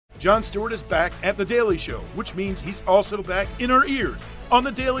Jon Stewart is back at The Daily Show, which means he's also back in our ears on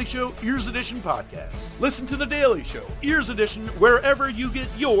The Daily Show Ears Edition podcast. Listen to The Daily Show Ears Edition wherever you get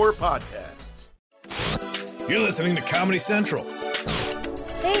your podcasts. You're listening to Comedy Central.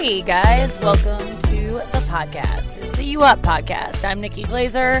 Hey guys, welcome to the podcast. It's the You Up podcast. I'm Nikki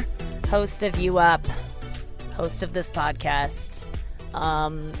Glaser, host of You Up, host of this podcast.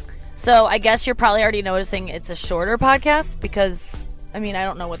 So I guess you're probably already noticing it's a shorter podcast because, I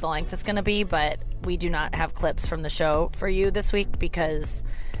don't know what the length is going to be, but we do not have clips from the show for you this week because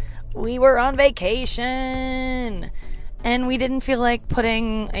we were on vacation and we didn't feel like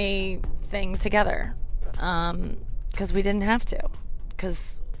putting a thing together because we didn't have to,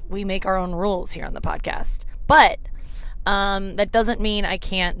 because we make our own rules here on the podcast. But that doesn't mean I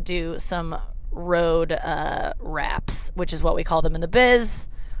can't do some road raps, which is what we call them in the biz.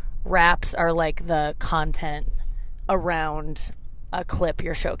 Raps are like the content around a clip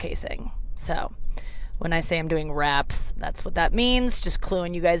you're showcasing. So when I say I'm doing raps, that's what that means. Just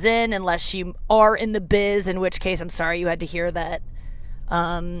cluing you guys in, unless you are in the biz, in which case I'm sorry you had to hear that.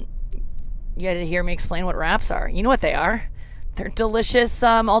 You had to hear me explain what raps are. You know what they are. They're delicious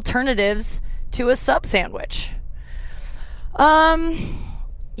alternatives to a sub sandwich. Yeah,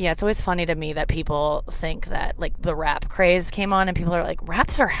 it's always funny to me that people think that, like, the rap craze came on and people are like,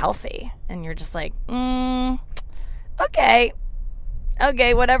 raps are healthy. And you're just like,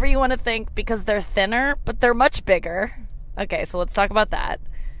 okay, whatever you want to think, because they're thinner, but they're much bigger. Okay, so let's talk about that.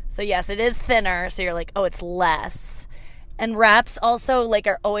 So yes, it is thinner, so you're like, oh, it's less. And wraps also, like,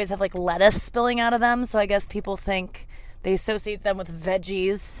 always have, like, lettuce spilling out of them, so I guess people think they associate them with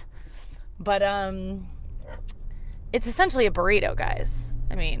veggies. But, it's essentially a burrito, guys.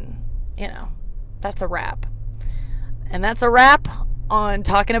 That's a wrap. And that's a wrap on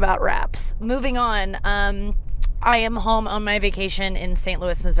talking about wraps. Moving on, I am home on my vacation in St.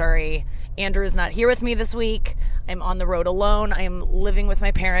 Louis, Missouri. Andrew is not here with me this week. I'm on the road alone. I am living with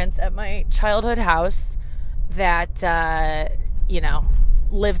my parents at my childhood house that,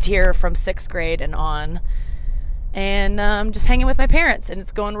 lived here from 6th grade and on. And I'm just hanging with my parents, and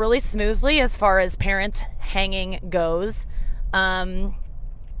it's going really smoothly as far as parent hanging goes.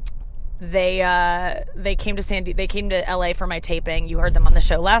 They came to LA for my taping. You heard them on the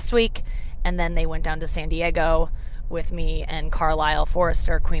show last week, and then they went down to San Diego with me and Carlisle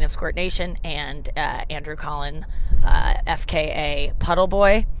Forrester, Queen of Squirt Nation, and Andrew Collin, FKA Puddle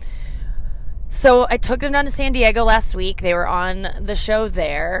Boy. So I took them down to San Diego last week. They were on the show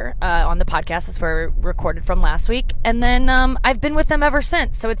there, on the podcast. That's where we recorded from last week. And then I've been with them ever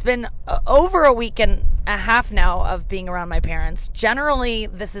since. So it's been over a week and a half now of being around my parents. Generally,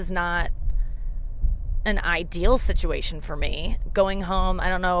 this is not an ideal situation for me. Going home, I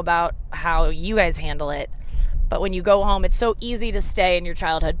don't know about how you guys handle it, but when you go home, it's so easy to stay in your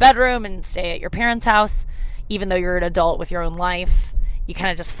childhood bedroom and stay at your parents' house, even though you're an adult with your own life. You kind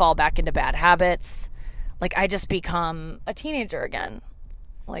of just fall back into bad habits. Like, I just become a teenager again.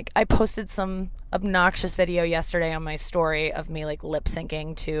 Like, I posted some obnoxious video yesterday on my story of me, like, lip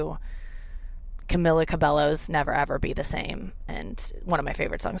syncing to Camila Cabello's Never Ever Be the Same, and one of my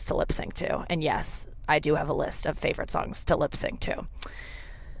favorite songs to lip sync to. And yes, I do have a list of favorite songs to lip sync to.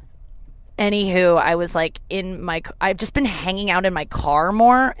 Anywho, I was like I've just been hanging out in my car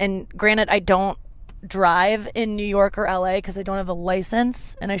more. And granted, I don't drive in New York or LA because I don't have a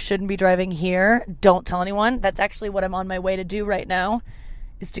license, and I shouldn't be driving here. Don't tell anyone. That's actually what I'm on my way to do right now,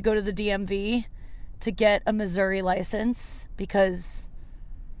 is to go to the DMV to get a Missouri license, because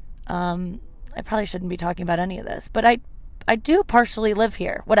I probably shouldn't be talking about any of this, but I do partially live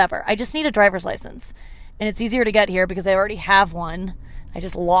here. Whatever. I just need a driver's license, and it's easier to get here because I already have one. I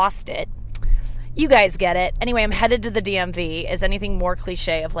just lost it. You guys get it. Anyway, I'm headed to the DMV. Is anything more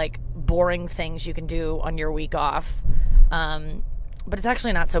cliche of, like, boring things you can do on your week off? But it's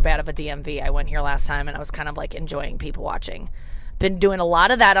actually not so bad of a DMV. I went here last time, and I was kind of, like, enjoying people watching. Been doing a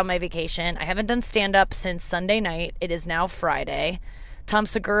lot of that on my vacation. I haven't done stand-up since Sunday night. It is now Friday. Tom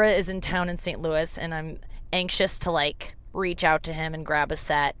Segura is in town in St. Louis, and I'm anxious to, like, reach out to him and grab a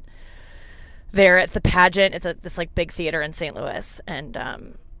set there at the Pageant. It's at this, like, big theater in St. Louis, and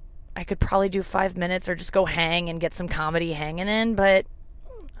I could probably do 5 minutes or just go hang and get some comedy hanging in, but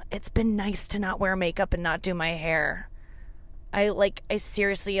it's been nice to not wear makeup and not do my hair. I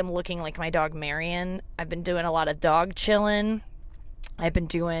seriously am looking like my dog Marion. I've been doing a lot of dog chilling. I've been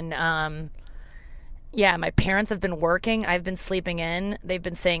doing, my parents have been working. I've been sleeping in. They've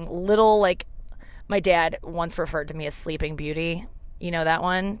been saying little, like, my dad once referred to me as Sleeping Beauty. You know that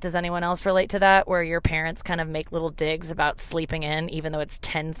one? Does anyone else relate to that? Where your parents kind of make little digs about sleeping in, even though it's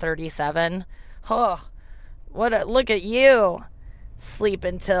 10:37. Oh, look at you. sleep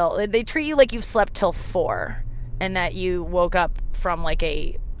until, they treat you like you've slept till 4 and that you woke up from like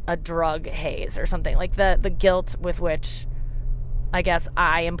a drug haze or something. Like the guilt with which I guess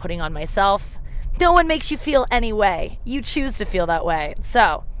I am putting on myself. No one makes you feel any way. You choose to feel that way.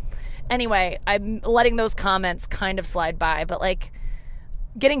 So anyway, I'm letting those comments kind of slide by, but like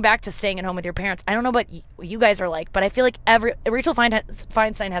getting back to staying at home with your parents, I don't know what you guys are like, but I feel like Rachel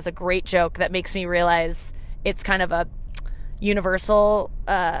Feinstein has a great joke that makes me realize it's kind of a universal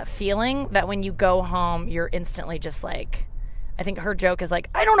feeling that when you go home, you're instantly just like, I think her joke is like,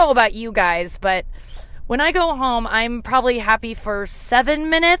 I don't know about you guys, but when I go home, I'm probably happy for 7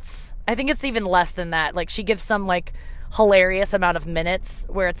 minutes. I think it's even less than that. Like, she gives some like hilarious amount of minutes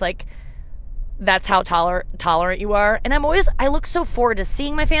where it's like, that's how tolerant you are. And I look so forward to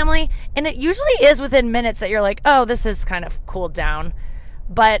seeing my family, and it usually is within minutes that you're like, oh, this is kind of cooled down.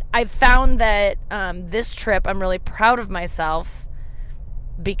 But I've found that this trip, I'm really proud of myself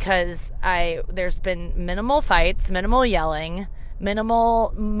because there's been minimal fights, minimal yelling,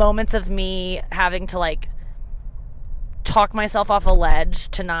 minimal moments of me having to like talk myself off a ledge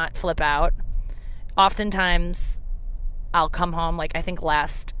to not flip out. Oftentimes I'll come home, like I think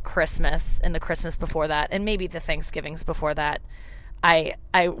last Christmas and the Christmas before that, and maybe the Thanksgivings before that, I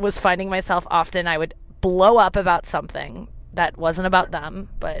was finding myself often, I would blow up about something that wasn't about them,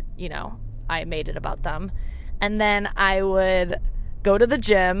 but, you know, I made it about them. And then I would go to the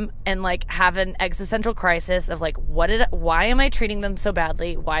gym and, like, have an existential crisis of, like, why am I treating them so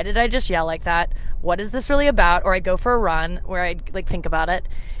badly? Why did I just yell like that? What is this really about? Or I'd go for a run where I'd, like, think about it.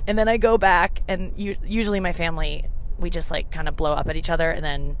 And then I go back, and usually my family, we just, like, kind of blow up at each other, and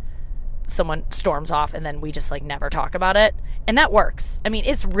then someone storms off, and then we just, like, never talk about it. And that works. I mean,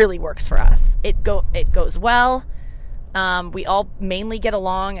 it really works for us. It goes well. We all mainly get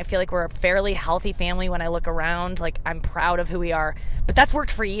along. I feel like we're a fairly healthy family when I look around. Like, I'm proud of who we are. But that's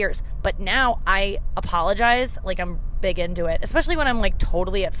worked for years. But now I apologize. Like, I'm big into it, especially when I'm, like,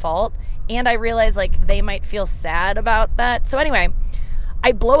 totally at fault. And I realize, like, they might feel sad about that. So anyway,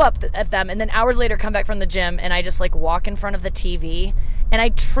 I blow up at them, and then hours later come back from the gym, and I just, like, walk in front of the TV. And I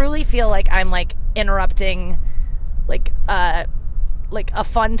truly feel like I'm, like, interrupting, like a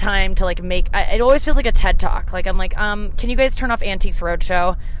fun time to, like, it always feels like a TED Talk. Like, I'm like, can you guys turn off Antiques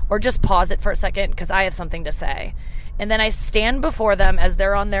Roadshow or just pause it for a second? Because I have something to say. And then I stand before them as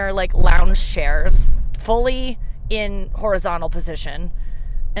they're on their, like, lounge chairs, fully in horizontal position.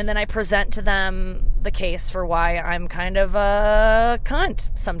 And then I present to them the case for why I'm kind of a cunt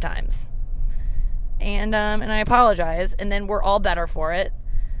sometimes. And I apologize. And then we're all better for it.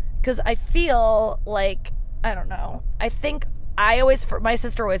 Because I feel like, I don't know, I think my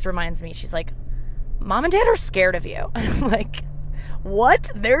sister always reminds me, she's like, Mom and Dad are scared of you. And I'm like,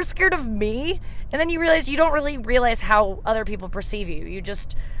 what? They're scared of me? And then you don't really realize how other people perceive you. You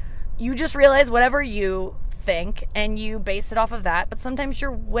just realize whatever you think and you base it off of that. But sometimes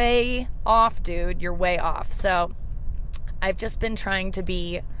you're way off, dude. You're way off. So I've just been trying to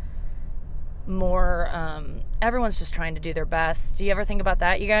be more, everyone's just trying to do their best. Do you ever think about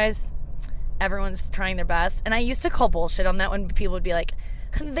that, you guys? Everyone's trying their best. And I used to call bullshit on that when people would be like,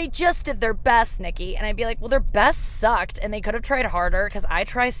 they just did their best, Nikki. And I'd be like, well, their best sucked and they could have tried harder because I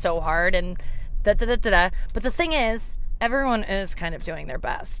try so hard and da-da-da-da-da. But the thing is, everyone is kind of doing their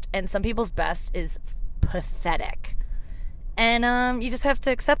best. And some people's best is pathetic. And you just have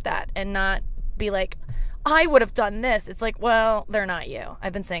to accept that and not be like, I would have done this. It's like, well, they're not you.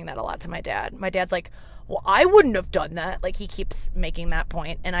 I've been saying that a lot to my dad. My dad's like, well, I wouldn't have done that. Like, he keeps making that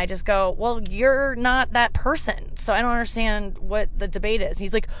point. And I just go, well, you're not that person. So I don't understand what the debate is.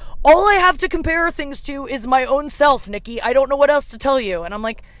 He's like, all I have to compare things to is my own self, Nikki. I don't know what else to tell you. And I'm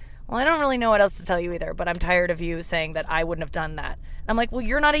like, well, I don't really know what else to tell you either. But I'm tired of you saying that I wouldn't have done that. And I'm like, well,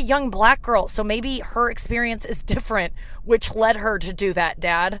 you're not a young black girl. So maybe her experience is different, which led her to do that,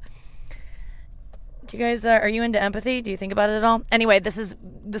 Dad. Do you guys, are you into empathy? Do you think about it at all? Anyway, this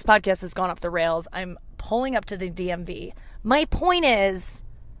podcast has gone off the rails. I'm pulling up to the DMV. My point is,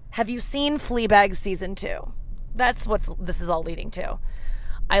 have you seen Fleabag season 2? That's what this is all leading to.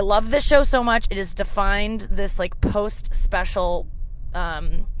 I love this show so much. It has defined this, like, post-special,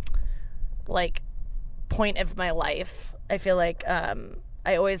 like, point of my life. I feel like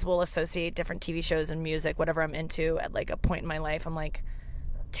I always will associate different TV shows and music, whatever I'm into, at, like, a point in my life. I'm like,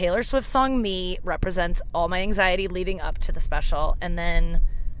 Taylor Swift's song Me represents all my anxiety leading up to the special, and then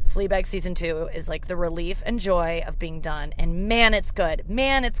Fleabag season 2 is like the relief and joy of being done. And man, it's good.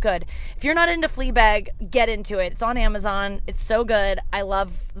 Man, it's good. If you're not into Fleabag, get into it. It's on Amazon. It's so good. I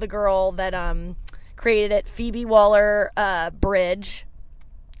love the girl that created it. Phoebe Waller-Bridge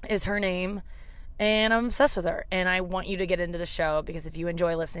is her name. And I'm obsessed with her. And I want you to get into the show because if you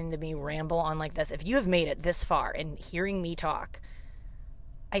enjoy listening to me ramble on like this, if you have made it this far and hearing me talk,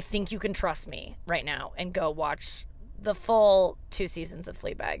 I think you can trust me right now and go watch the full 2 seasons of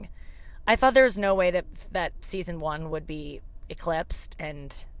Fleabag. I thought there was no way that season 1 would be eclipsed,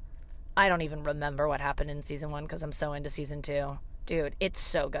 and I don't even remember what happened in season 1 because I'm so into season 2. Dude, it's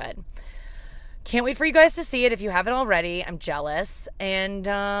so good. Can't wait for you guys to see it if you haven't already. I'm jealous. And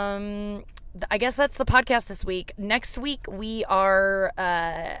I guess that's the podcast this week. Next week we are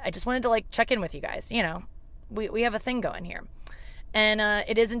I just wanted to like check in with you guys. You know, we have a thing going here. And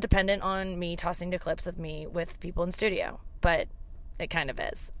it isn't dependent on me tossing to clips of me with people in studio, but it kind of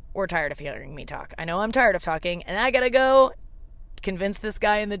is. We're tired of hearing me talk. I know I'm tired of talking, and I gotta go convince this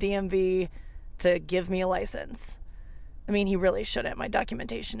guy in the DMV to give me a license. I mean, he really shouldn't. My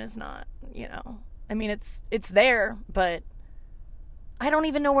documentation is not, you know. I mean, it's there, but I don't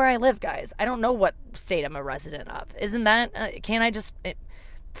even know where I live, guys. I don't know what state I'm a resident of. Isn't that? Can't I just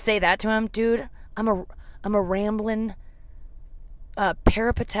say that to him, dude? I'm a rambling,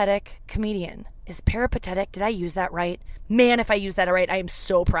 peripatetic comedian. Is peripatetic? Did I use that right? Man, if I used that right, I am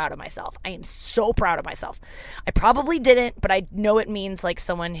so proud of myself. I am so proud of myself. I probably didn't, but I know it means like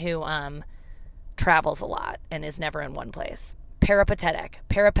someone who travels a lot and is never in one place. Peripatetic.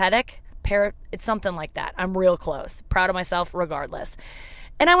 Peripatetic? It's something like that. I'm real close. Proud of myself regardless.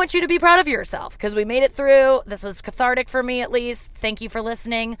 And I want you to be proud of yourself because we made it through. This was cathartic for me, at least. Thank you for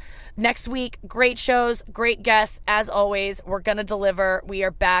listening. Next week, great shows, great guests. As always, we're going to deliver. We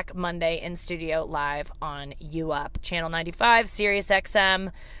are back Monday in studio live on U Up, Channel 95, Sirius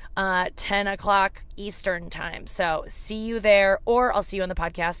XM, 10 o'clock Eastern time. So see you there, or I'll see you on the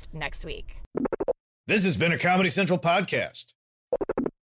podcast next week. This has been a Comedy Central podcast.